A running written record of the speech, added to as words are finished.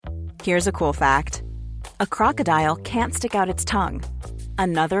Here's a cool fact. A crocodile can't stick out its tongue.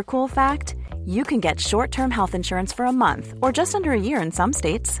 Another cool fact, you can get short-term health insurance for a month or just under a year in some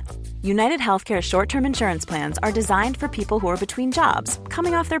states. United Healthcare short-term insurance plans are designed for people who are between jobs,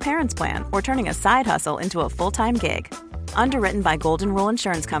 coming off their parents' plan, or turning a side hustle into a full-time gig. Underwritten by Golden Rule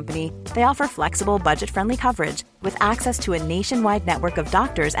Insurance Company, they offer flexible, budget-friendly coverage with access to a nationwide network of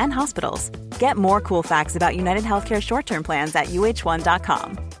doctors and hospitals. Get more cool facts about United Healthcare short-term plans at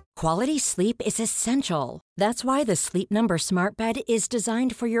uh1.com. Quality sleep is essential. That's why the Sleep Number Smart Bed is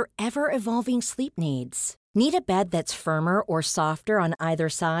designed for your ever-evolving sleep needs. Need a bed that's firmer or softer on either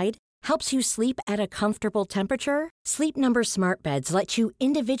side? Helps you sleep at a comfortable temperature? Sleep Number Smart Beds let you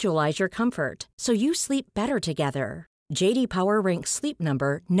individualize your comfort so you sleep better together. J.D. Power ranks Sleep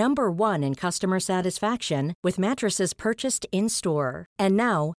Number number 1 in customer satisfaction with mattresses purchased in-store. And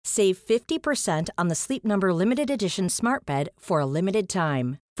now, save 50% on the Sleep Number Limited Edition Smart Bed for a limited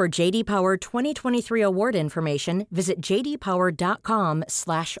time. For J.D. Power 2023 award information, visit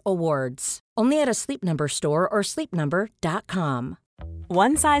jdpower.com/awards. Only at a Sleep Number store or sleepnumber.com.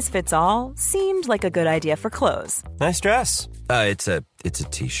 One size fits all seemed like a good idea for clothes. Nice dress. It's a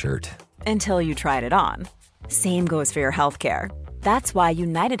t-shirt. Until you tried it on. Same goes for your healthcare. That's why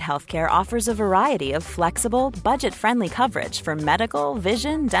United Healthcare offers a variety of flexible, budget-friendly coverage for medical,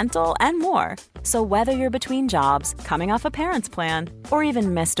 vision, dental, and more. So whether you're between jobs, coming off a parent's plan, or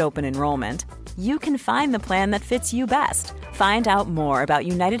even missed open enrollment, you can find the plan that fits you best. Find out more about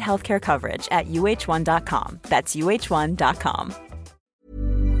United Healthcare coverage at uh1.com. That's uh1.com.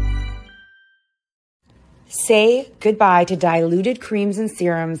 Say goodbye to diluted creams and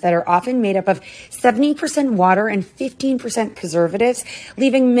serums that are often made up of 70% water and 15% preservatives,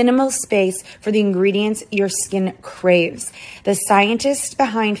 leaving minimal space for the ingredients your skin craves. The scientists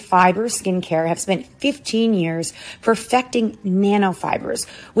behind fiber skincare have spent 15 years perfecting nanofibers,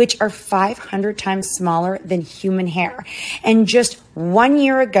 which are 500 times smaller than human hair. And just 1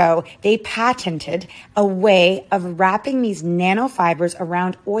 year ago, they patented a way of wrapping these nanofibers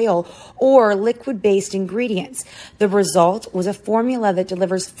around oil or liquid-based ingredients. The result was a formula that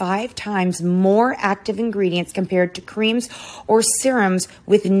delivers 5 times more active ingredients compared to creams or serums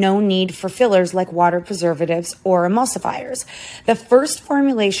with no need for fillers like water preservatives or emulsifiers. The first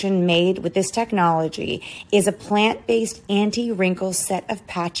formulation made with this technology is a plant-based anti-wrinkle set of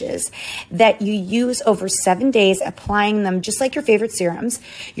patches that you use over 7 days, applying them just like your favorite serums.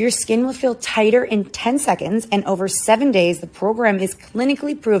 Your skin will feel tighter in 10 seconds, and over 7 days, the program is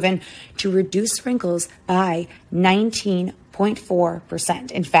clinically proven to reduce wrinkles by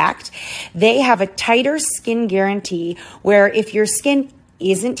 19.4%. In fact, they have a tighter skin guarantee where if your skin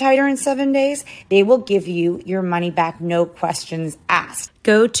isn't tighter in 7 days, they will give you your money back, no questions asked.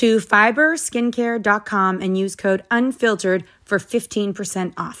 Go to fiberskincare.com and use code UNFILTERED for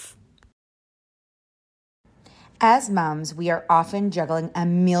 15% off. As moms, we are often juggling a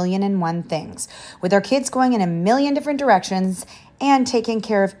million and one things. With our kids going in a million different directions, and taking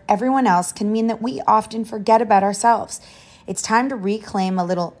care of everyone else can mean that we often forget about ourselves. It's time to reclaim a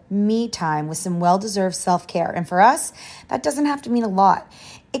little me time with some well-deserved self-care. And for us, that doesn't have to mean a lot.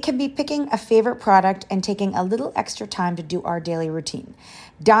 It can be picking a favorite product and taking a little extra time to do our daily routine.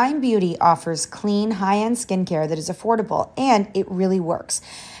 Dime Beauty offers clean, high-end skincare that is affordable, and it really works.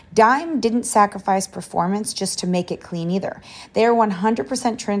 Dime didn't sacrifice performance just to make it clean either. They are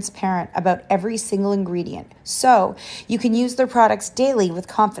 100% transparent about every single ingredient, so you can use their products daily with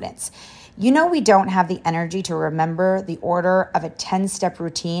confidence. You know we don't have the energy to remember the order of a 10-step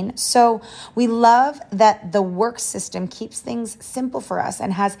routine, so we love that the work system keeps things simple for us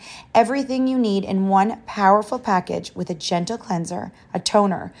and has everything you need in one powerful package with a gentle cleanser, a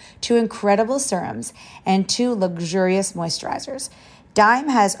toner, 2 incredible serums, and 2 luxurious moisturizers. Dime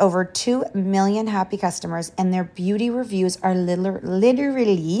has over 2 million happy customers, and their beauty reviews are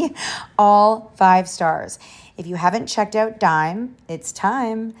literally all 5 stars. If you haven't checked out Dime, it's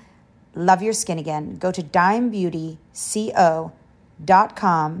time. Love your skin again. Go to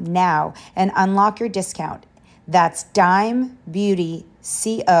dimebeautyco.com now and unlock your discount. That's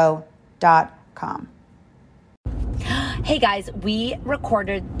dimebeautyco.com. Hey guys, we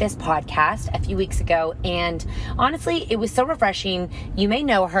recorded this podcast a few weeks ago, and honestly, it was so refreshing. You may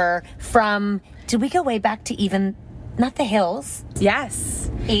know her from, did we go way back to even, not The Hills? Yes.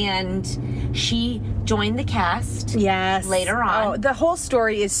 And she joined the cast. Yes. Later on. Oh, the whole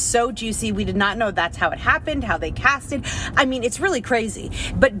story is so juicy. We did not know that's how it happened, how they casted. I mean, it's really crazy.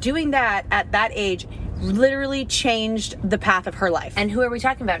 But doing that at that age literally changed the path of her life. And who are we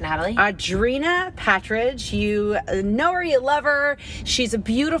talking about, Natalie? Audrina Patridge. You know her, you love her. She's a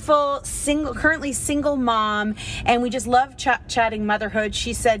beautiful, currently single mom, and we just love chatting motherhood.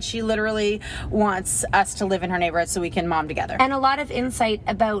 She said she literally wants us to live in her neighborhood so we can mom together. And a lot of insight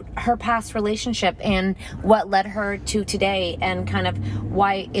about her past relationship and what led her to today, and kind of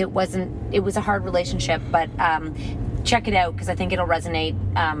why it was a hard relationship, but check it out because I think it'll resonate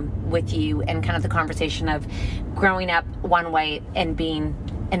with you, and kind of the conversation of growing up one way and being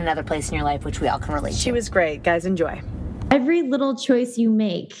in another place in your life, which we all can relate to. She was great. Guys, enjoy. Every little choice you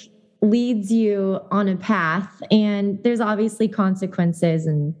make leads you on a path, and there's obviously consequences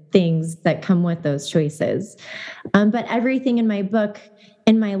and things that come with those choices. But everything in my book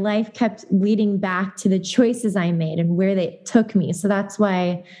and my life kept leading back to the choices I made and where they took me. So that's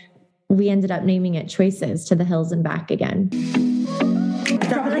why we ended up naming it Choices, to the Hills and Back again.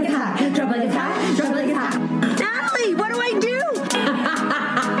 Drop it like a hat, drop it like a hat, drop it like a hat. Natalie, what do I do?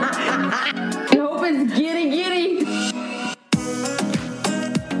 I hope it's giddy.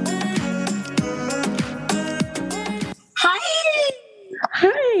 Hi!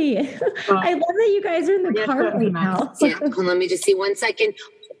 I love that you guys are in the car right now. Yeah, let me just see 1 second.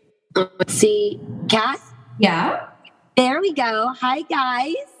 Let's see. Cass? Yeah? There we go. Hi,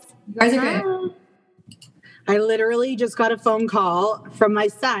 guys. You guys are good. I literally just got a phone call from my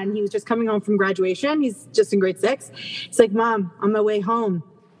son. He was just coming home from graduation. He's just in grade 6. He's like, Mom, on my way home,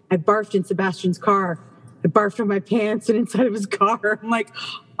 I barfed in Sebastian's car. I barfed on my pants and inside of his car. I'm like,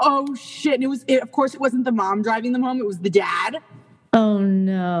 oh shit. And of course, it wasn't the mom driving them home. It was the dad. Oh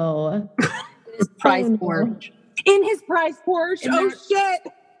no. His prize Porsche. In his prize Porsche. Oh shit.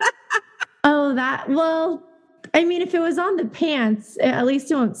 I mean, if it was on the pants, at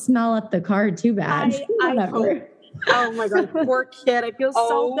least it won't smell up the car too bad. Whatever. Oh my God, poor kid. I feel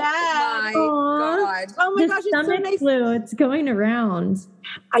so bad. God. Oh my the gosh, it's so stomach nice. flu, it's going around.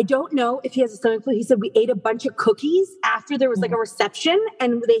 I don't know if he has a stomach flu. He said we ate a bunch of cookies after there was like a reception,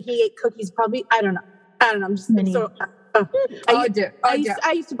 and he ate cookies probably. I don't know. I'm just so. I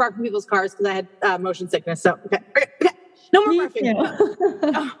used to barf in people's cars because I had motion sickness. So okay. No more barfing.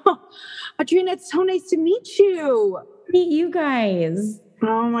 Audrina, it's so nice to meet you. Meet you guys.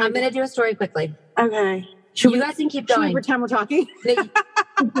 Oh my! I'm going to do a story quickly. Okay. You guys can keep going. Should we pretend we're talking?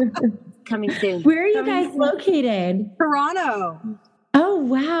 Coming soon. Where are you guys located? Toronto. Oh,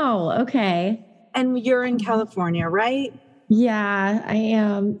 wow. Okay. And you're in California, right? Yeah, I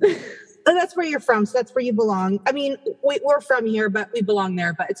am. Oh, that's where you're from. So that's where you belong. I mean, we're from here, but we belong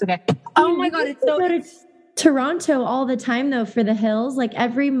there, but it's okay. Oh my God. It's so... go to Toronto all the time, though, for the Hills. Like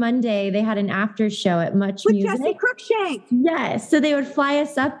every Monday, they had an after show at Much with Music. Jesse Cruikshank. Yes. So they would fly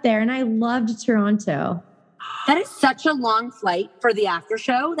us up there, and I loved Toronto. That is such a long flight for the after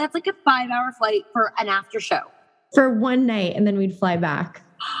show. That's like a 5-hour flight for an after show. For one night, and then we'd fly back.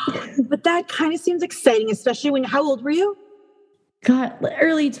 But that kind of seems exciting, especially how old were you? God,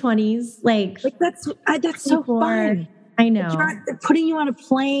 early 20s. Like that's so fun. I know. They're putting you on a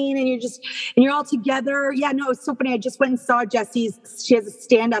plane and you're all together. Yeah, no, it's so funny. I just went and saw she has a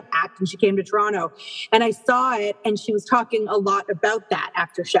stand-up act and she came to Toronto and I saw it and she was talking a lot about that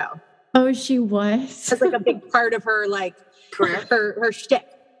after show. Oh, she was? It's like a big part of her, like, her shtick.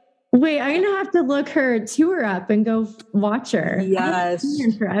 Wait, I'm going to have to look her tour up and go watch her. Yes. I haven't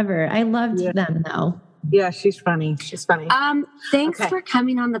seen her forever. I loved them, though. Yeah, she's funny. Thanks for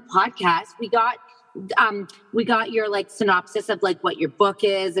coming on the podcast. We got your like synopsis of like what your book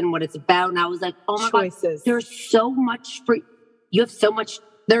is and what it's about. And I was like, oh my God, there's so much there's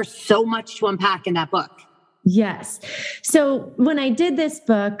so much to unpack in that book. Yes. So when I did this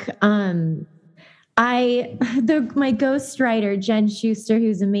book, my ghostwriter, Jen Schuster,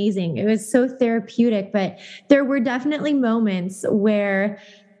 who's amazing, it was so therapeutic, but there were definitely moments where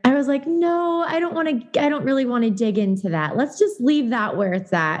I was like, no, I don't really want to dig into that. Let's just leave that where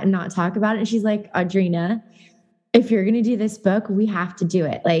it's at and not talk about it. And she's like, Audrina, if you're going to do this book, we have to do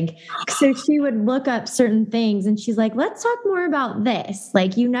it. Like, so she would look up certain things and she's like, let's talk more about this.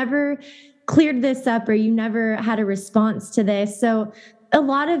 Like, you never cleared this up or you never had a response to this. So a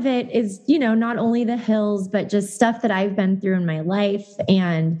lot of it is, not only the Hills, but just stuff that I've been through in my life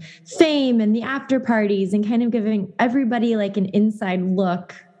and fame and the after parties and kind of giving everybody like an inside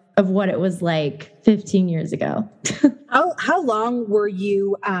look of what it was like 15 years ago. How long were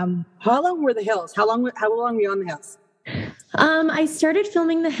you, how long were the Hills? How long were you on the Hills? I started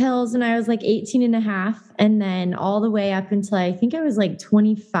filming the Hills when I was like 18 and a half, and then all the way up until I think I was like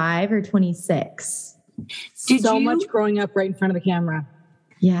 25 or 26. Much growing up right in front of the camera.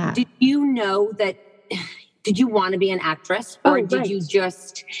 Yeah. Did you know that, did you want to be an actress or did you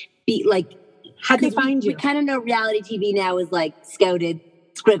just be like, How'd they find you? We kind of know reality TV now is like scouted,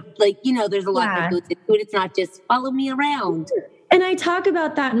 script, like, there's a lot that goes into it. It's not just follow me around. And I talk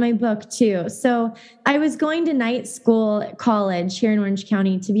about that in my book too. So I was going to night school at college here in Orange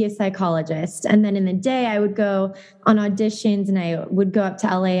County to be a psychologist. And then in the day I would go on auditions and I would go up to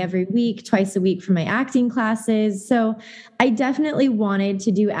LA every week, twice a week for my acting classes. So I definitely wanted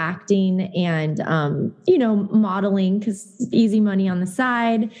to do acting and, modeling because easy money on the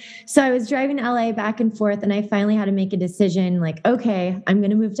side. So I was driving to LA back and forth and I finally had to make a decision like, okay, I'm going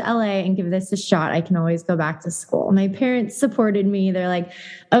to move to LA and give this a shot. I can always go back to school. My parents supported me. They're like,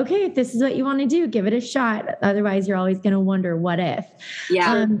 okay, if this is what you want to do, give it a shot. Otherwise, you're always going to wonder what if.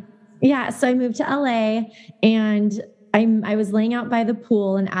 Yeah. So I moved to LA and I was laying out by the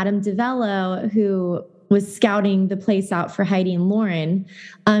pool and Adam DeVello, who was scouting the place out for Heidi and Lauren,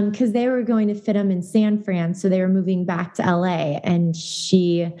 because they were going to fit them in San Fran. So they were moving back to LA and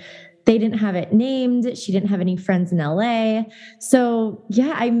they didn't have it named. She didn't have any friends in LA. So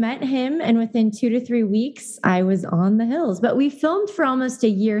yeah, I met him and within 2 to 3 weeks, I was on the hills. But we filmed for almost a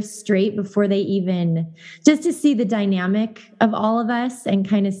year straight before they even, just to see the dynamic of all of us and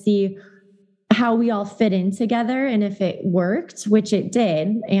kind of see how we all fit in together and if it worked, which it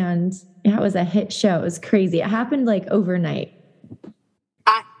did. And it was a hit show. It was crazy. It happened like overnight.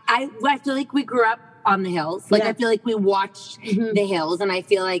 I feel like we grew up on the hills. Like, I feel like we watched the hills and I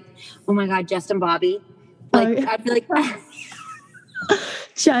feel like, oh my God, Justin Bobby. Like, I feel like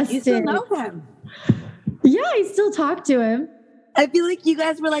Justin. You still know him. Yeah, I still talk to him. I feel like you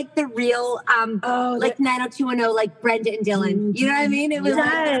guys were like the real, like 90210, like Brenda and Dylan. You know what I mean? It was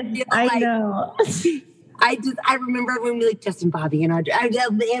I know. I remember when we like Justin Bobby and Audrey.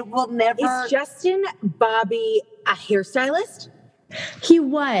 It will never. Is Justin Bobby a hairstylist? He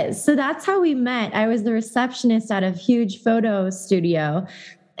was. So that's how we met. I was the receptionist at a huge photo studio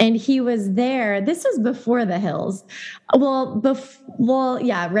and he was there. This was before the hills. Right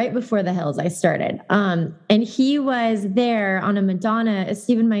before the hills I started. And he was there on a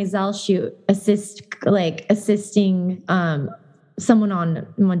Stephen Meisel shoot, assisting someone on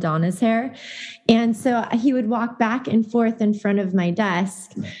Madonna's hair. And so he would walk back and forth in front of my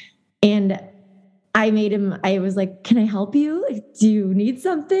desk and I was like, can I help you? Do you need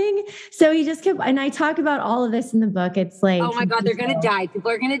something? So he just kept, and I talk about all of this in the book. It's like, oh my God, they're going to die. People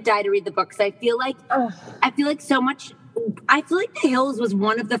are going to die to read the book. Cause I feel like The Hills was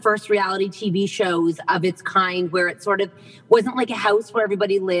one of the first reality TV shows of its kind where it sort of wasn't like a house where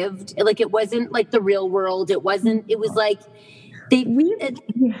everybody lived. Like, it wasn't like The Real World. It was like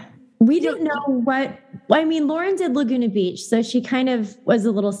we didn't know Lauren did Laguna Beach. So she kind of was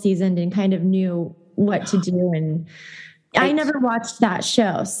a little seasoned and kind of knew what to do. And I never watched that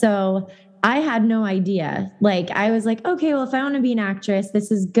show. So I had no idea. Like, I was like, okay, well, if I want to be an actress, this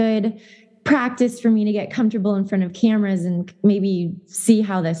is good practice for me to get comfortable in front of cameras and maybe see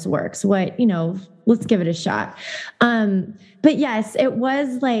how this works. Let's give it a shot. But yes, it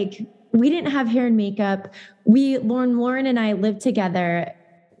was like, we didn't have hair and makeup. Lauren and I lived together.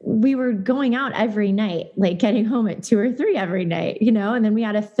 We were going out every night, like getting home at 2 or 3 every night, and then we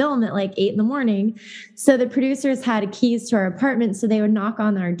had to film at like 8 a.m. So the producers had keys to our apartment. So they would knock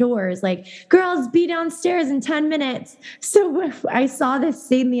on our doors like, girls, be downstairs in 10 minutes. So I saw this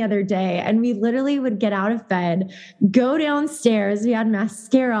scene the other day and we literally would get out of bed, go downstairs. We had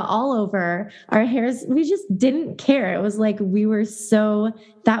mascara all over our hairs. We just didn't care. It was like,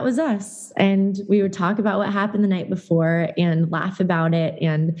 that was us. And we would talk about what happened the night before and laugh about it.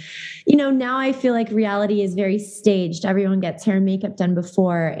 And, now I feel like reality is very staged. Everyone gets hair and makeup done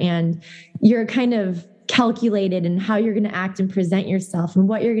before, and you're kind of calculated in how you're going to act and present yourself and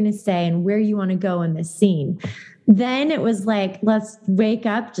what you're going to say and where you want to go in this scene. Then it was like, let's wake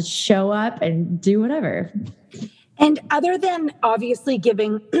up, just show up and do whatever. And other than obviously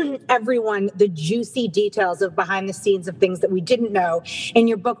giving everyone the juicy details of behind the scenes of things that we didn't know in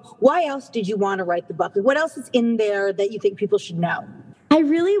your book, why else did you want to write the book? What else is in there that you think people should know? I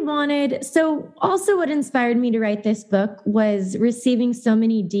really so also what inspired me to write this book was receiving so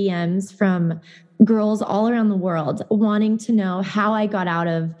many DMs from girls all around the world wanting to know how I got out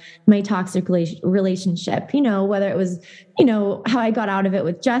of my toxic relationship, whether it was, how I got out of it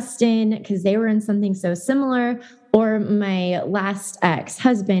with Justin, because they were in something so similar, or my last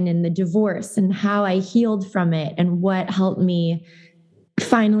ex-husband and the divorce and how I healed from it and what helped me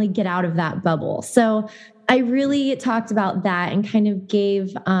finally get out of that bubble. So I really talked about that and kind of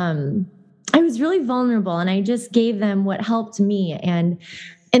gave, I was really vulnerable and I just gave them what helped me. And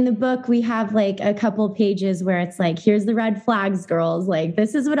in the book, we have like a couple pages where it's like, here's the red flags, girls. Like,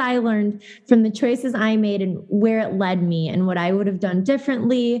 this is what I learned from the choices I made and where it led me and what I would have done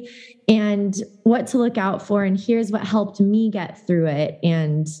differently and what to look out for. And here's what helped me get through it.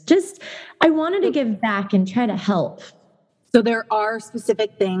 And just, I wanted to give back and try to help. So there are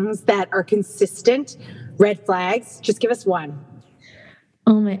specific things that are consistent red flags. Just give us one.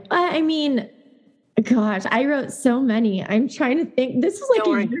 Oh my, I mean, gosh, I wrote so many. I'm trying to think. This was like a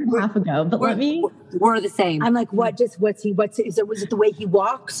year and a half ago, but we're the same. I'm like, was it the way he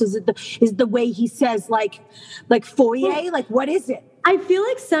walks? Is it the way he says like foyer? Like, what is it? I feel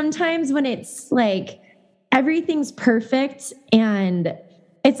like sometimes when it's like everything's perfect and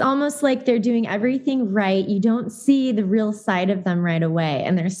it's almost like they're doing everything right, you don't see the real side of them right away.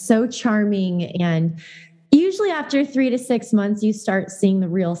 And they're so charming. And usually after 3 to 6 months, you start seeing the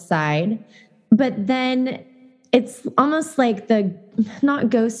real side. But then it's almost like not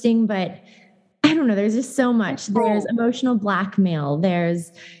ghosting, but I don't know. There's just so much. There's emotional blackmail.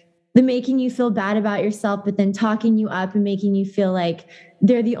 There's the making you feel bad about yourself, but then talking you up and making you feel like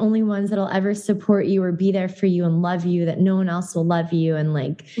they're the only ones that'll ever support you or be there for you and love you, that no one else will love you. And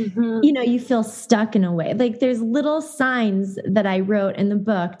like, you feel stuck in a way. Like there's little signs that I wrote in the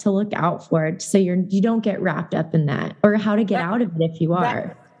book to look out for so you don't get wrapped up in that, or how to get out of it if you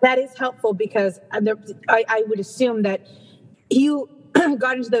are. That is helpful because I would assume that you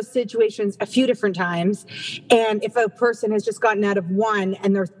got into those situations a few different times. And if a person has just gotten out of one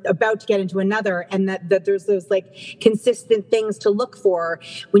and they're about to get into another, and that there's those like consistent things to look for,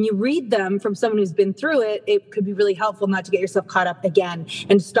 when you read them from someone who's been through it, it could be really helpful not to get yourself caught up again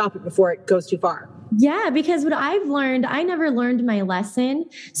and to stop it before it goes too far. Yeah, because what I've learned, I never learned my lesson.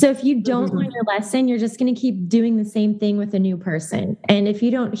 So if you don't learn your lesson, you're just going to keep doing the same thing with a new person. And if you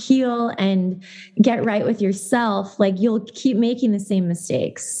don't heal and get right with yourself, like you'll keep making the same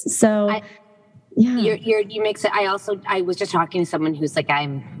mistakes. So you make sense. I was just talking to someone who's like,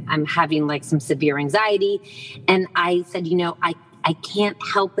 I'm having like some severe anxiety. And I said, I can't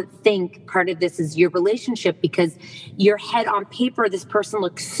help but think part of this is your relationship, because your head on paper, this person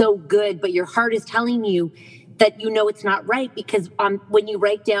looks so good, but your heart is telling you that it's not right, because when you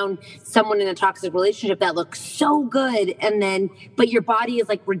write down someone in a toxic relationship that looks so good, but your body is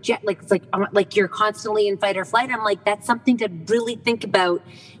like like you're constantly in fight or flight. I'm like, that's something to really think about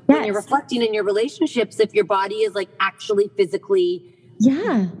when you're reflecting in your relationships, if your body is like actually physically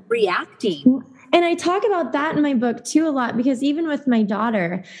reacting. And I talk about that in my book too a lot, because even with my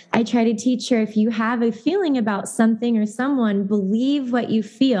daughter, I try to teach her, if you have a feeling about something or someone, believe what you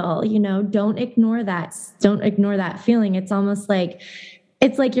feel, don't ignore that. Don't ignore that feeling. It's almost like,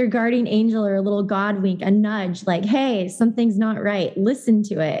 it's like your guardian angel or a little God wink, a nudge, like, hey, something's not right. Listen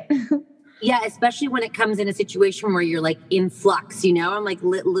to it. Yeah, especially when it comes in a situation where you're like in flux, I'm like,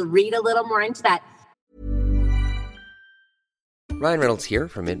 read a little more into that. Ryan Reynolds here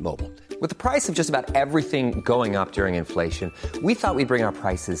from Mint Mobile. With the price of just about everything going up during inflation, we thought we'd bring our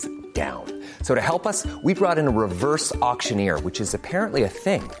prices down. So to help us, we brought in a reverse auctioneer, which is apparently a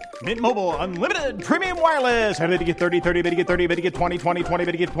thing. Mint Mobile Unlimited Premium Wireless. How to get 30, 30, bit to get 30, bit to get 20, 20, 20,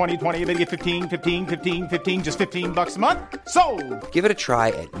 bit to get 20, 20, bit to get 15, 15, 15, 15, just $15 a month? Sold! Give it a try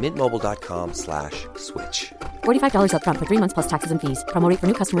at mintmobile.com/switch. $45 up front for 3 months plus taxes and fees. Promo rate for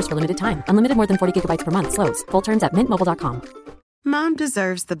new customers for limited time. Unlimited more than 40 gigabytes per month. Slows full terms at mintmobile.com. Mom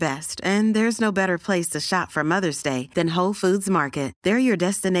deserves the best, and there's no better place to shop for Mother's Day than Whole Foods Market. They're your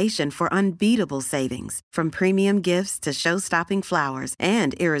destination for unbeatable savings, from premium gifts to show-stopping flowers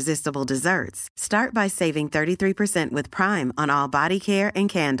and irresistible desserts. Start by saving 33% with Prime on all body care and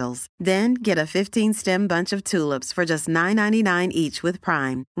candles. Then get a 15-stem bunch of tulips for just $9.99 each with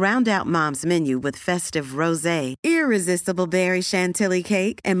Prime. Round out Mom's menu with festive rosé, irresistible berry chantilly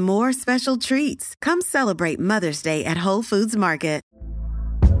cake, and more special treats. Come celebrate Mother's Day at Whole Foods Market.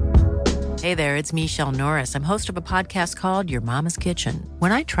 Hey there, it's Michelle Norris. I'm host of a podcast called Your Mama's Kitchen.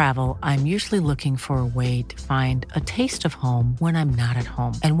 When I travel, I'm usually looking for a way to find a taste of home when I'm not at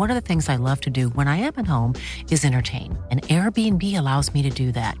home. And one of the things I love to do when I am at home is entertain. And Airbnb allows me to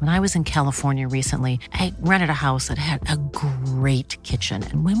do that. When I was in California recently, I rented a house that had a great kitchen.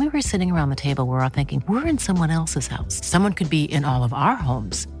 And when we were sitting around the table, we were all thinking, we're in someone else's house. Someone could be in all of our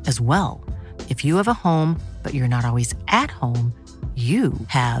homes as well. If you have a home, but you're not always at home, you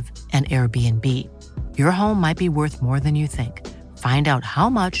have an Airbnb. Your home might be worth more than you think. Find out how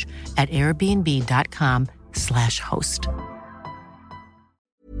much at airbnb.com/host.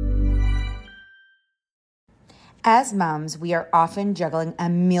 As moms, we are often juggling a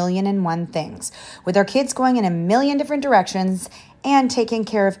million and one things. With our kids going in a million different directions, and taking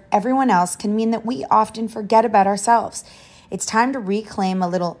care of everyone else can mean that we often forget about ourselves. It's time to reclaim a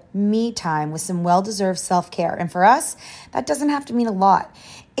little me time with some well-deserved self-care. And for us, that doesn't have to mean a lot.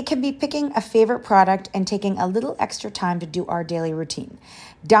 It can be picking a favorite product and taking a little extra time to do our daily routine.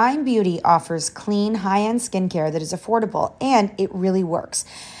 Dime Beauty offers clean, high-end skincare that is affordable, and it really works.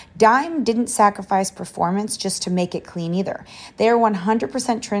 Dime didn't sacrifice performance just to make it clean either. They are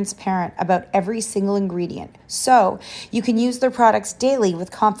 100% transparent about every single ingredient, so you can use their products daily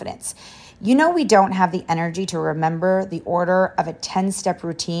with confidence. You know we don't have the energy to remember the order of a 10-step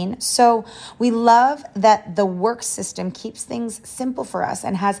routine, so we love that the work system keeps things simple for us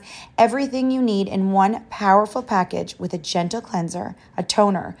and has everything you need in one powerful package with a gentle cleanser, a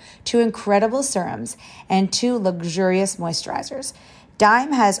toner, 2 incredible serums, and 2 luxurious moisturizers.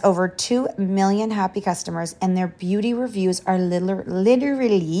 Dime has over 2 million happy customers, and their beauty reviews are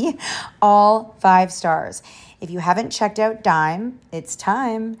literally all 5 stars. If you haven't checked out Dime, it's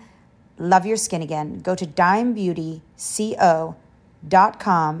time. Love your skin again. Go to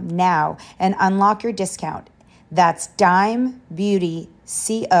dimebeautyco.com now and unlock your discount. That's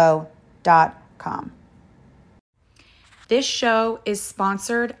dimebeautyco.com. This show is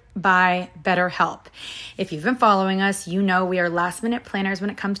sponsored by BetterHelp. If you've been following us, you know we are last-minute planners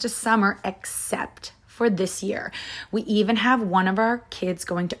when it comes to summer, except for this year. We even have one of our kids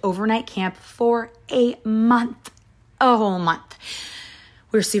going to overnight camp for a whole month.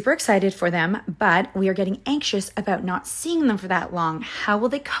 We're super excited for them, but we are getting anxious about not seeing them for that long. How will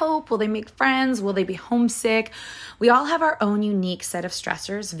they cope? Will they make friends? Will they be homesick? We all have our own unique set of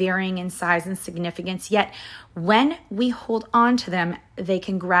stressors, varying in size and significance, yet when we hold on to them, they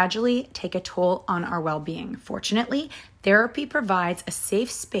can gradually take a toll on our well-being. Fortunately, therapy provides a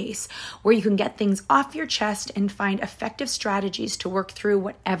safe space where you can get things off your chest and find effective strategies to work through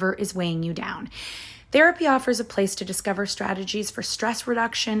whatever is weighing you down. Therapy offers a place to discover strategies for stress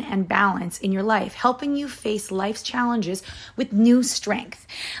reduction and balance in your life, helping you face life's challenges with new strength.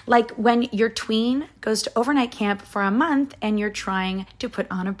 Like when your tween goes to overnight camp for a month and you're trying to put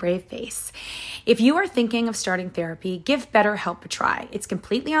on a brave face. If you are thinking of starting therapy, give BetterHelp a try. It's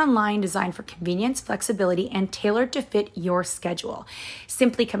completely online, designed for convenience, flexibility, and tailored to fit your schedule.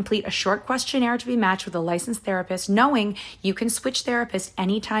 Simply complete a short questionnaire to be matched with a licensed therapist, knowing you can switch therapists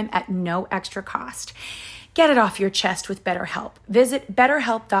anytime at no extra cost. Get it off your chest with BetterHelp. Visit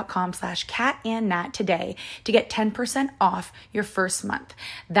betterhelp.com/catandnat today to get 10% off your first month.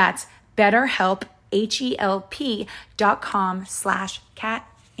 That's BetterHelp,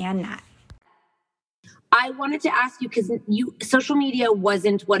 HELP.com/catandnat. I wanted to ask you, because social media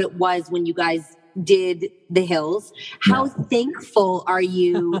wasn't what it was when you guys did The Hills. How thankful are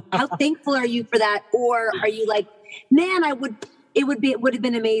you? How thankful are you for that? Or are you like, man, it would have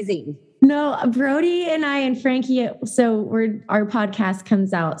been amazing? No, Brody and I and Frankie, our podcast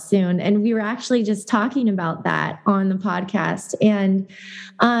comes out soon, and we were actually just talking about that on the podcast. And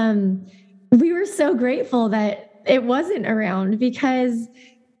we were so grateful that it wasn't around, because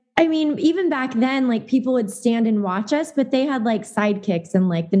I mean, even back then, like, people would stand and watch us, but they had like sidekicks and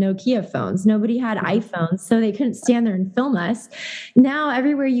like the Nokia phones. Nobody had iPhones, so they couldn't stand there and film us. Now,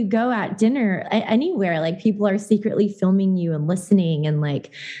 everywhere you go at dinner, anywhere, like, people are secretly filming you and listening. And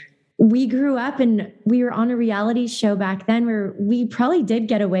like, we grew up and we were on a reality show back then where we probably did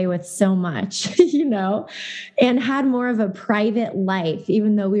get away with so much, you know, and had more of a private life,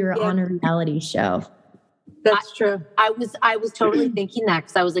 even though we were on a reality show. That's true. I was totally thinking that,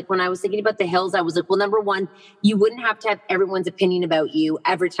 because I was like, when I was thinking about The Hills, I was like, well, number one, you wouldn't have to have everyone's opinion about you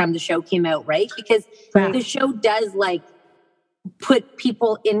every time the show came out, right? Because the show does like put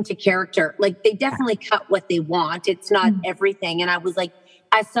people into character. Like, they definitely cut what they want. It's not everything. And I was like,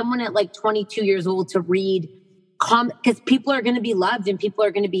 as someone at like 22 years old, to read because people are going to be loved and people are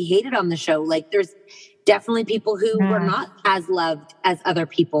going to be hated on the show. Like, there's definitely people who were not as loved as other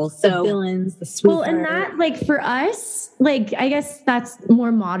people. So the villains, the sweetheart. Well, and that, like, for us, like, I guess that's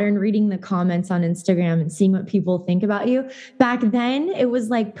more modern, reading the comments on Instagram and seeing what people think about you. Back then, it was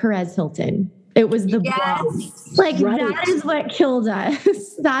like Perez Hilton. It was the boss. Like, that is what killed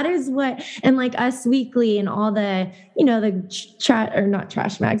us. That is what, and like Us Weekly and all the, you know, the not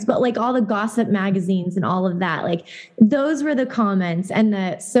trash mags, but like all the gossip magazines and all of that. Like, those were the comments and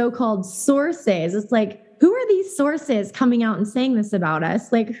the so-called sources. It's like, who are these sources coming out and saying this about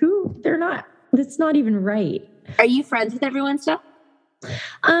us? Like, they're not, that's not even right. Are you friends with everyone still?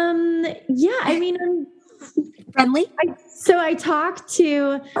 Yeah, I mean, I'm friendly. I talked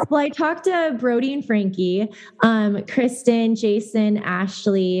to Brody and Frankie, Kristen, Jason,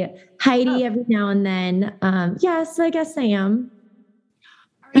 Ashley, Heidi every now and then. So I guess I am.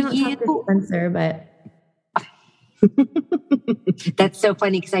 I don't talk to Spencer, but That's so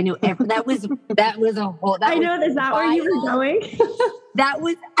funny because I know that was a whole. I know. Is that where you were going? That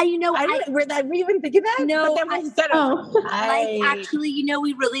was, were we even thinking that? No, actually,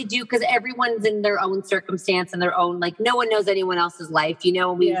 we really do because everyone's in their own circumstance and their own, like, no one knows anyone else's life,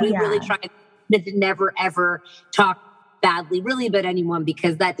 and we really try to never ever talk badly really about anyone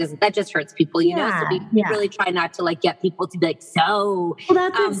because that just hurts people, so we really try not to like get people to be like, so. Well,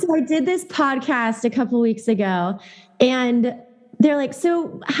 that's it. So I did this podcast a couple weeks ago and they're like,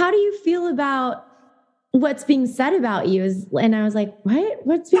 so how do you feel about what's being said about you? And I was like,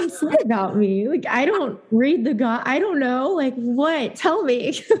 what's being said about me? Like, I don't read I don't know. Like, what? Tell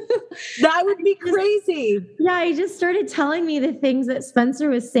me. That would be crazy. Yeah. He just started telling me the things that Spencer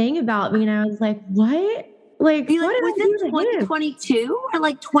was saying about me. And I was like, what? Like, was it 2022 or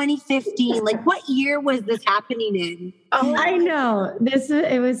like 2015? Like, what year was this happening in? Oh, I know.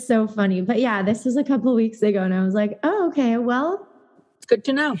 It was so funny. But yeah, this was a couple of weeks ago. And I was like, oh, okay, well. It's good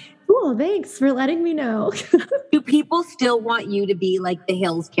to know. Cool. Thanks for letting me know. Do people still want you to be like the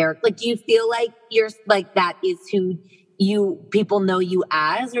Hills character? Like, do you feel like you're like that is who people know you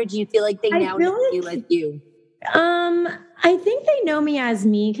as? Or do you feel like they now know you as you? I think they know me as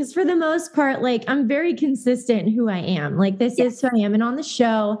me because for the most part, like I'm very consistent in who I am. Like this is who I am. And on the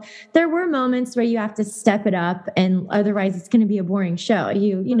show, there were moments where you have to step it up and otherwise it's going to be a boring show.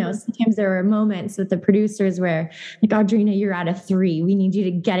 You know, sometimes there are moments with the producers where like, Audrina, you're at a 3. We need you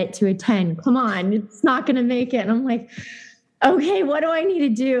to get it to a 10. Come on. It's not going to make it. And I'm like, okay, what do I need to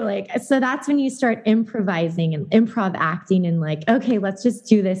do? Like, so that's when you start improvising and improv acting and like, okay, let's just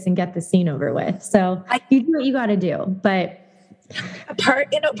do this and get the scene over with. So you do what you got to do. But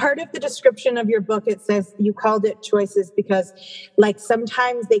part of the description of your book, it says you called it choices because like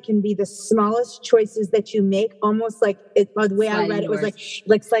sometimes they can be the smallest choices that you make, almost like the way I read it was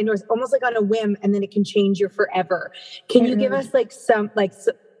like sliding doors, almost like on a whim, and then it can change your forever. Can you give us like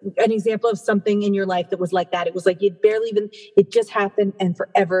an example of something in your life that was like that? It was like you'd barely even, it just happened and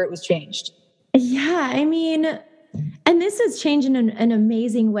forever it was changed. Yeah. I mean, and this has changed in an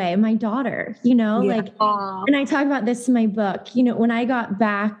amazing way. My daughter, and I talk about this in my book, when I got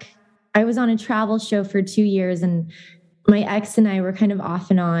back, I was on a travel show for 2 years and my ex and I were kind of off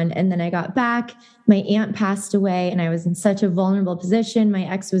and on. And then I got back, my aunt passed away and I was in such a vulnerable position. My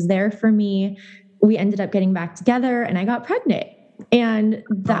ex was there for me. We ended up getting back together and I got pregnant. And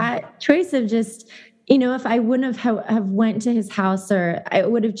that choice of just, if I wouldn't have went to his house or I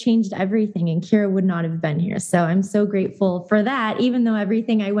would have changed everything and Kira would not have been here. So I'm so grateful for that. Even though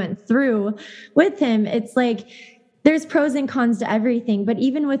everything I went through with him, it's like, there's pros and cons to everything. But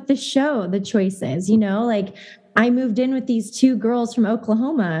even with the show, the choices, like I moved in with these 2 girls from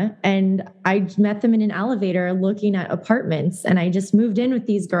Oklahoma and I met them in an elevator looking at apartments. And I just moved in with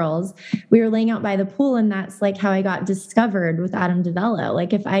these girls. We were laying out by the pool. And that's like how I got discovered with Adam DeVello.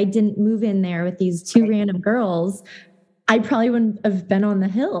 Like if I didn't move in there with these 2 random girls, I probably wouldn't have been on the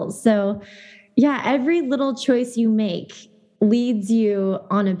Hills. So yeah, every little choice you make leads you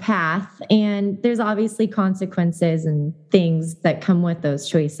on a path. And there's obviously consequences and things that come with those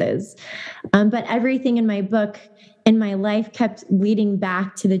choices. But everything in my book and my life kept leading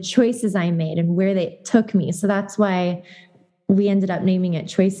back to the choices I made and where they took me. So that's why we ended up naming it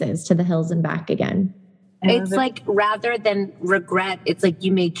Choices, to the Hills and Back Again. It's like rather than regret, it's like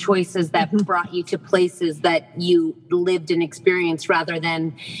you made choices that brought you to places that you lived and experienced rather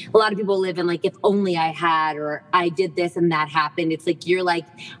than a lot of people live in like, if only I had, or I did this and that happened. It's like, you're like,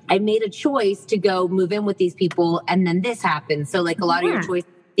 I made a choice to go move in with these people and then this happened. So like a lot of your choices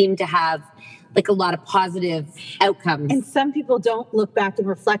seem to have like a lot of positive outcomes. And some people don't look back and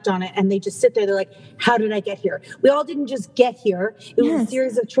reflect on it and they just sit there. They're like, how did I get here? We all didn't just get here. It was a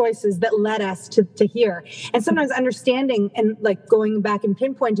series of choices that led us to here. And sometimes understanding and like going back and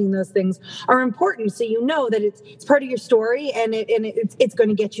pinpointing those things are important. So that it's part of your story and it's going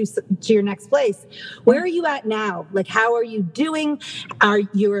to get you to your next place. Where are you at now? Like, how are you doing? Are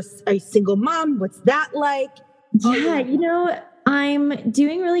you a single mom? What's that like? Yeah, I'm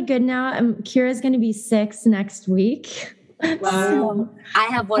doing really good now. Kira's going to be 6 next week. Wow. I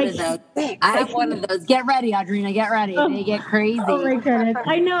have one of those. Get ready, Audrina. Get ready. They get crazy. Oh my goodness.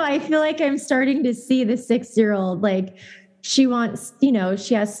 I know. I feel like I'm starting to see the 6-year-old. Like she wants,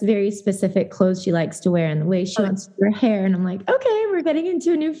 she has very specific clothes she likes to wear and the way she wants to wear hair. And I'm like, okay, we're getting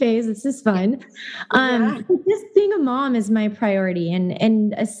into a new phase. This is fun. Just being a mom is my priority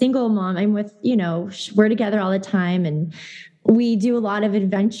and a single mom. I'm with, we're together all the time and we do a lot of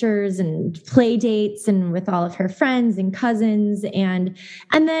adventures and play dates and with all of her friends and cousins and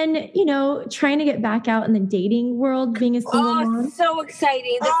then, you know, trying to get back out in the dating world, being a single mom. So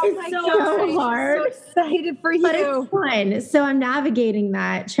exciting. So hard. So excited for you. But it's fun. So I'm navigating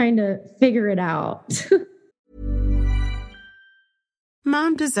that, trying to figure it out.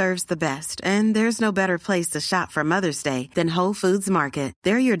 Mom deserves the best, and there's no better place to shop for Mother's Day than Whole Foods Market.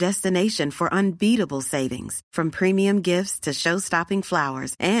 They're your destination for unbeatable savings, from premium gifts to show-stopping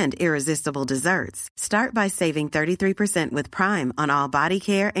flowers and irresistible desserts. Start by saving 33% with Prime on all body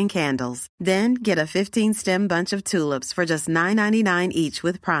care and candles. Then get a 15-stem bunch of tulips for just $9.99 each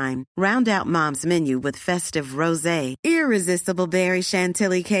with Prime. Round out Mom's menu with festive rosé, irresistible berry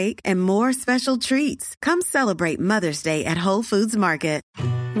chantilly cake, and more special treats. Come celebrate Mother's Day at Whole Foods Market.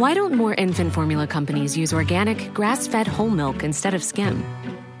 Why don't more infant formula companies use organic, grass-fed whole milk instead of skim?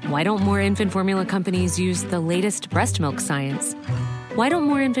 Why don't more infant formula companies use the latest breast milk science? Why don't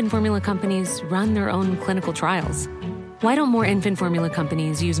more infant formula companies run their own clinical trials? Why don't more infant formula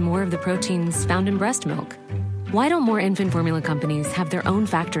companies use more of the proteins found in breast milk? Why don't more infant formula companies have their own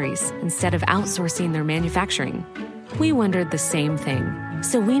factories instead of outsourcing their manufacturing? We wondered the same thing.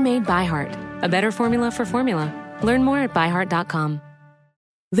 So we made ByHeart, a better formula for formula. Learn more at byheart.com.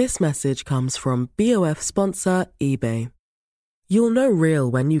 This message comes from BOF sponsor eBay. You'll know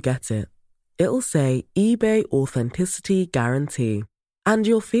real when you get it. It'll say eBay Authenticity Guarantee. And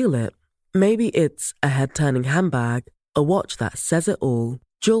you'll feel it. Maybe it's a head-turning handbag, a watch that says it all,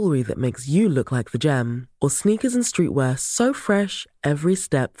 jewelry that makes you look like the gem, or sneakers and streetwear so fresh every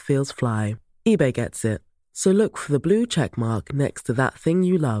step feels fly. eBay gets it. So look for the blue check mark next to that thing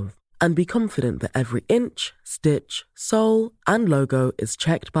you love. And be confident that every inch, stitch, sole, and logo is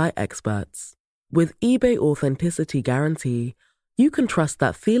checked by experts. With eBay Authenticity Guarantee, you can trust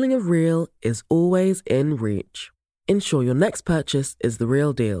that feeling of real is always in reach. Ensure your next purchase is the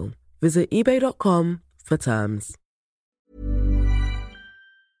real deal. Visit ebay.com for terms.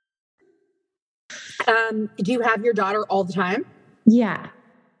 Do you have your daughter all the time? Yeah.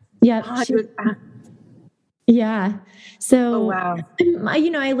 Yeah. Yeah. So, wow. You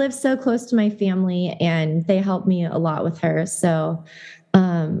know, I live so close to my family and they help me a lot with her. So,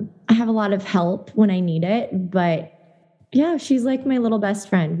 I have a lot of help when I need it, but yeah, she's like my little best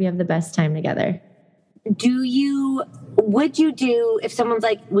friend. We have the best time together. Would you do, if someone's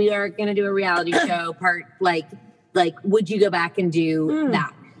like, we are going to do a reality show part, like, would you go back and do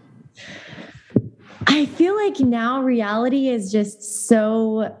that? I feel like now reality is just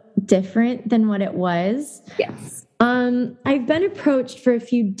so different than what it was. Yes. I've been approached for a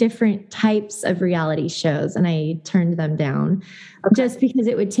few different types of reality shows and I turned them down just because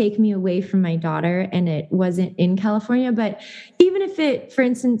it would take me away from my daughter and it wasn't in California. But even if it, for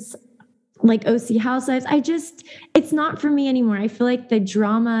instance, like OC Housewives, it's not for me anymore. I feel like the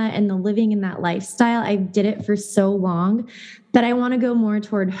drama and the living in that lifestyle, I did it for so long that I want to go more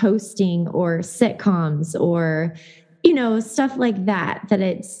toward hosting or sitcoms or, you know, stuff like that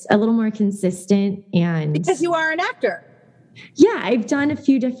it's a little more consistent. And because you are an actor. Yeah, I've done a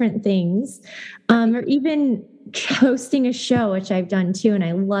few different things, or even hosting a show, which I've done too. And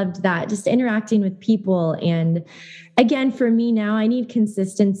I loved that, just interacting with people. And again, for me now, I need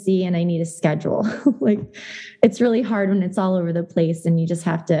consistency and I need a schedule. Like it's really hard when it's all over the place and you just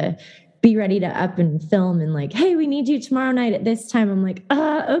have to be ready to up and film and like, hey, we need you tomorrow night at this time. I'm like,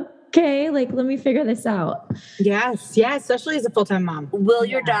 okay, like, let me figure this out. Yes. Yeah. Especially as a full-time mom. Will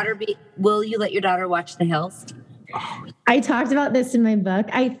you let your daughter watch The Hills? I talked about this in my book.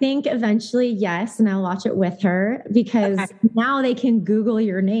 I think eventually, yes, and I'll watch it with her because now they can Google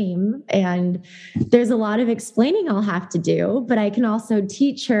your name and there's a lot of explaining I'll have to do, but I can also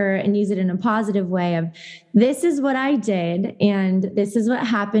teach her and use it in a positive way of this is what I did and this is what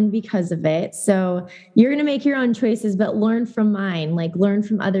happened because of it. So you're going to make your own choices, but learn from mine, like learn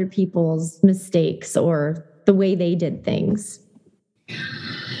from other people's mistakes or the way they did things.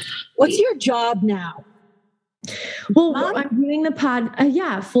 What's your job now? Well, I'm doing the pod.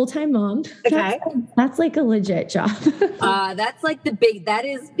 Full-time mom. Okay. That's like a legit job. That's like that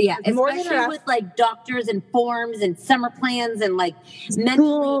is, especially with like doctors and forms and summer plans and like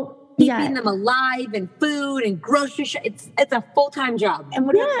mentally keeping them alive and food and grocery it's a full-time job. And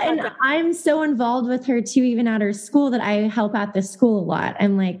and I'm so involved with her too, even at her school that I help at the school a lot.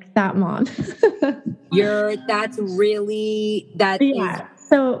 I'm like that mom.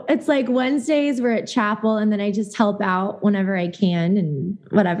 So it's like Wednesdays we're at chapel and then I just help out whenever I can and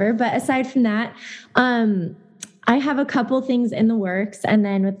whatever. But aside from that, I have a couple things in the works. And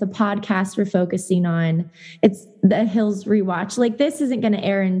then with the podcast, we're focusing on, it's the Hills rewatch. Like this isn't going to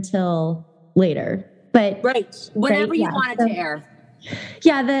air until later. but whenever you want it to air.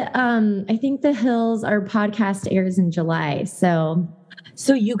 Yeah, I think The Hills, our podcast airs in July. So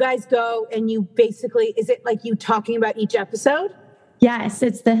you guys go and you basically, is it like you talking about each episode? Yes,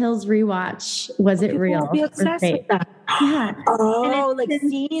 it's The Hills Rewatch. Was it real? Be obsessed with that. Yeah. Oh, like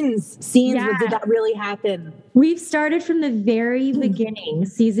scenes. Yeah. Did that really happen? We've started from the very beginning,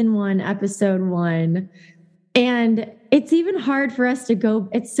 season 1, episode 1. And it's even hard for us to go.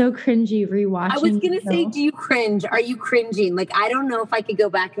 It's so cringy rewatching. I was going to say, do you cringe? Are you cringing? Like, I don't know if I could go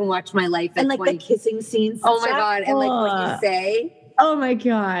back and watch my life. And like the kissing scenes. Oh my God. And like what you say. Oh my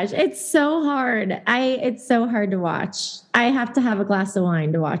gosh. It's so hard. It's so hard to watch. I have to have a glass of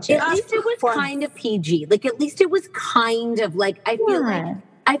wine to watch it. At least it was kind of PG. Like, at least it was kind of like, I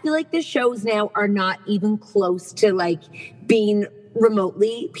feel like the shows now are not even close to like being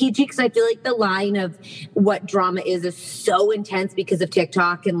remotely PG, because I feel like the line of what drama is so intense because of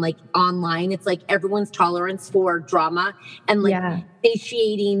TikTok and like online. It's like everyone's tolerance for drama and like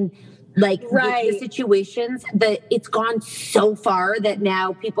satiating like the situations, that it's gone so far that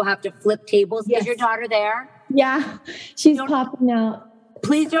now people have to flip tables. Is your daughter there? Yeah, she's popping out.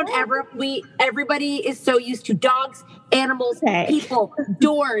 Please don't ever. Everybody is so used to dogs, animals, people,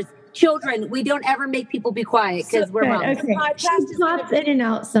 doors, children. We don't ever make people be quiet because we're moms. Okay. She pops in and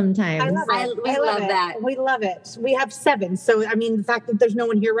out sometimes. I love it. We love that. We love it. We have 7. So, I mean, the fact that there's no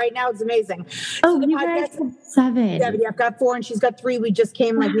one here right now is amazing. Oh, so you guys have 7. Yeah, I've got 4 and she's got 3. We just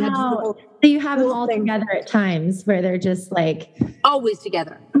came like we had to do the whole. So you have them all together at times where they're just like. Always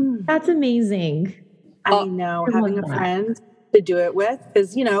together. That's amazing. I know. Having a friend to do it with,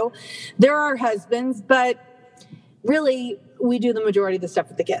 because, you know, there are husbands, but really we do the majority of the stuff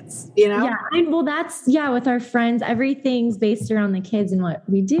with the kids, you know? Yeah. Well, that's, with our friends, everything's based around the kids and what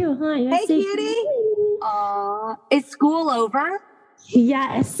we do, huh? Hey, Kitty. Is school over?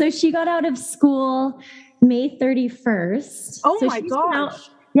 Yes. So she got out of school May 31st. Oh so my gosh.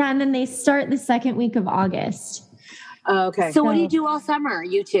 And then they start the second week of August. Okay. So what do you do all summer,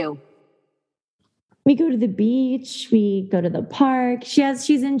 you two? We go to the beach. We go to the park. She's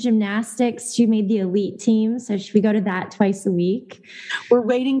in gymnastics. She made the elite team. So we go to that twice a week. We're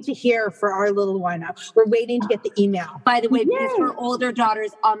waiting to hear for our little one. We're waiting to get the email. By the way, because her older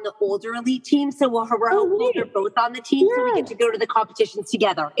daughter's on the older elite team. So we're hoping they're both on the team so we get to go to the competitions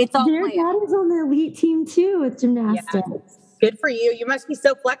together. It's all Their daughter's on the elite team too with gymnastics. Yeah. Good for you. You must be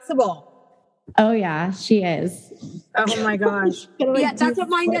so flexible. Oh yeah, she is. Oh my gosh. Yeah, that's what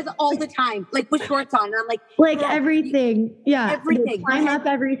mine does all the time. Like with shorts on. And I'm like everything. Yeah. Everything. They climb up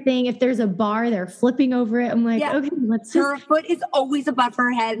everything. If there's a bar, they're flipping over it. I'm like, okay, let's just. Her foot is always above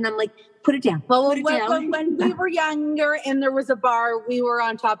her head. And I'm like, put it down. Well, when we were younger and there was a bar, we were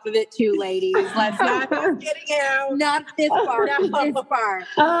on top of it too, ladies. Let's not getting out. Not this bar. Not this bar.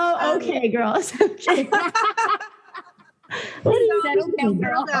 Oh, okay, girls. Okay.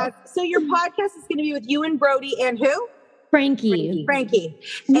 So your podcast is going to be with you and Brody and who? Frankie.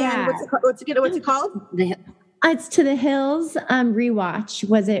 And what's it called? It's To the Hills Rewatch.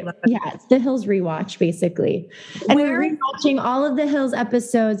 Was it? Yeah, it's The Hills Rewatch, basically. And we're rewatching all of The Hills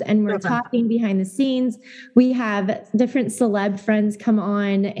episodes and we're talking behind the scenes. We have different celeb friends come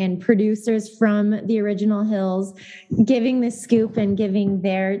on and producers from the original Hills giving the scoop and giving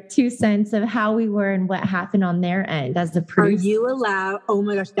their 2 cents of how we were and what happened on their end as the producer. Are you allowed? Oh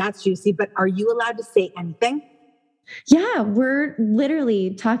my gosh, that's juicy. But are you allowed to say anything? Yeah, we're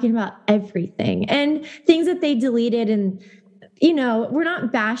literally talking about everything and things that they deleted. And, you know, we're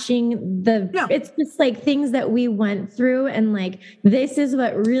not bashing it's just like things that we went through and like, this is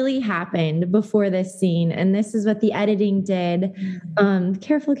what really happened before this scene. And this is what the editing did.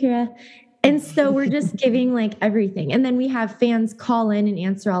 Careful, Kira. And so we're just giving like everything. And then we have fans call in and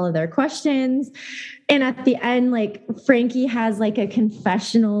answer all of their questions. And at the end, like Frankie has like a confession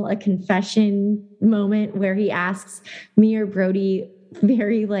moment where he asks me or Brody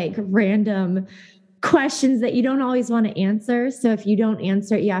very like random questions that you don't always want to answer. So if you don't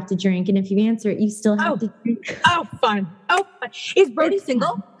answer it, you have to drink. And if you answer it, you still have to drink. Oh, fun. Is Brody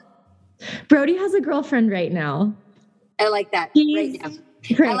single? Brody has a girlfriend right now. I like that right now.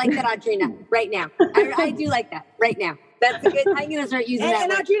 I like that, Audrina, right now. I do like that right now. That's a good. I'm going to start using that.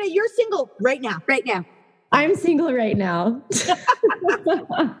 And Audrina, you're single right now. Right now. I'm single right now.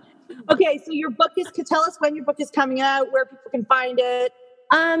 Okay, so your book tell us when your book is coming out, where people can find it.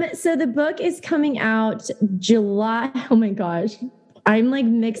 So the book is coming out July. Oh my gosh. I'm like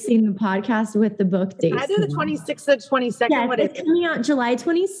mixing the podcast with the book dates. Either the 26th or 22nd. Yes, it's coming out July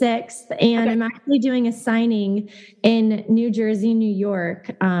 26th. And I'm actually doing a signing in New Jersey, New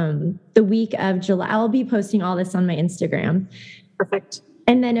York, the week of July. I'll be posting all this on my Instagram. Perfect.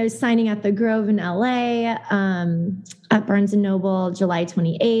 And then I was signing at the Grove in LA, at Barnes & Noble, July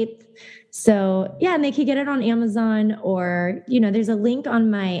 28th. So yeah, and they could get it on Amazon, or, there's a link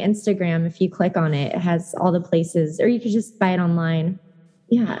on my Instagram. If you click on it, it has all the places, or you could just buy it online.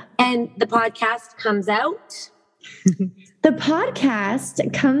 Yeah. And the podcast comes out? The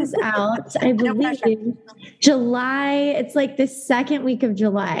podcast comes out, I believe, July. It's like the second week of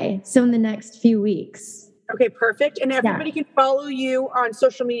July. So in the next few weeks. Okay, perfect. And everybody can follow you on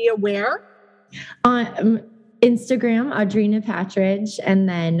social media where? On Instagram, Audrina Patridge. And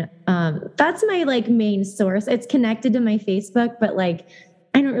then that's my main source. It's connected to my Facebook, but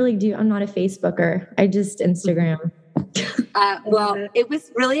I'm not a Facebooker. I just Instagram. Well, it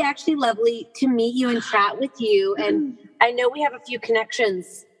was really actually lovely to meet you and chat with you. And I know we have a few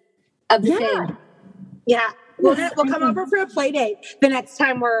connections of the same. Yeah. We'll come over for a play date the next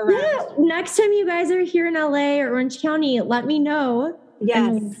time we're around. Yeah. Next time you guys are here in LA or Orange County, let me know. Yes.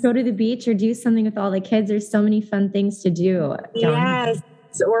 And go to the beach or do something with all the kids. There's so many fun things to do. Yes.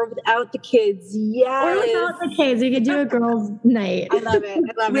 Or without the kids. Yes. Or without the kids. We could do a girls' night. I love it.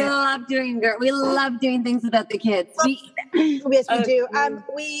 We love doing things without the kids. Yes, we do.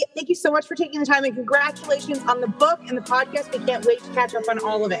 We thank you so much for taking the time, and congratulations on the book and the podcast. We can't wait to catch up on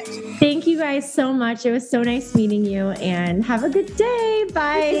all of it. Thank you guys so much. It was so nice meeting you, and have a good day.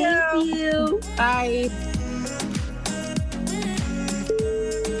 Bye. Thank you. Bye.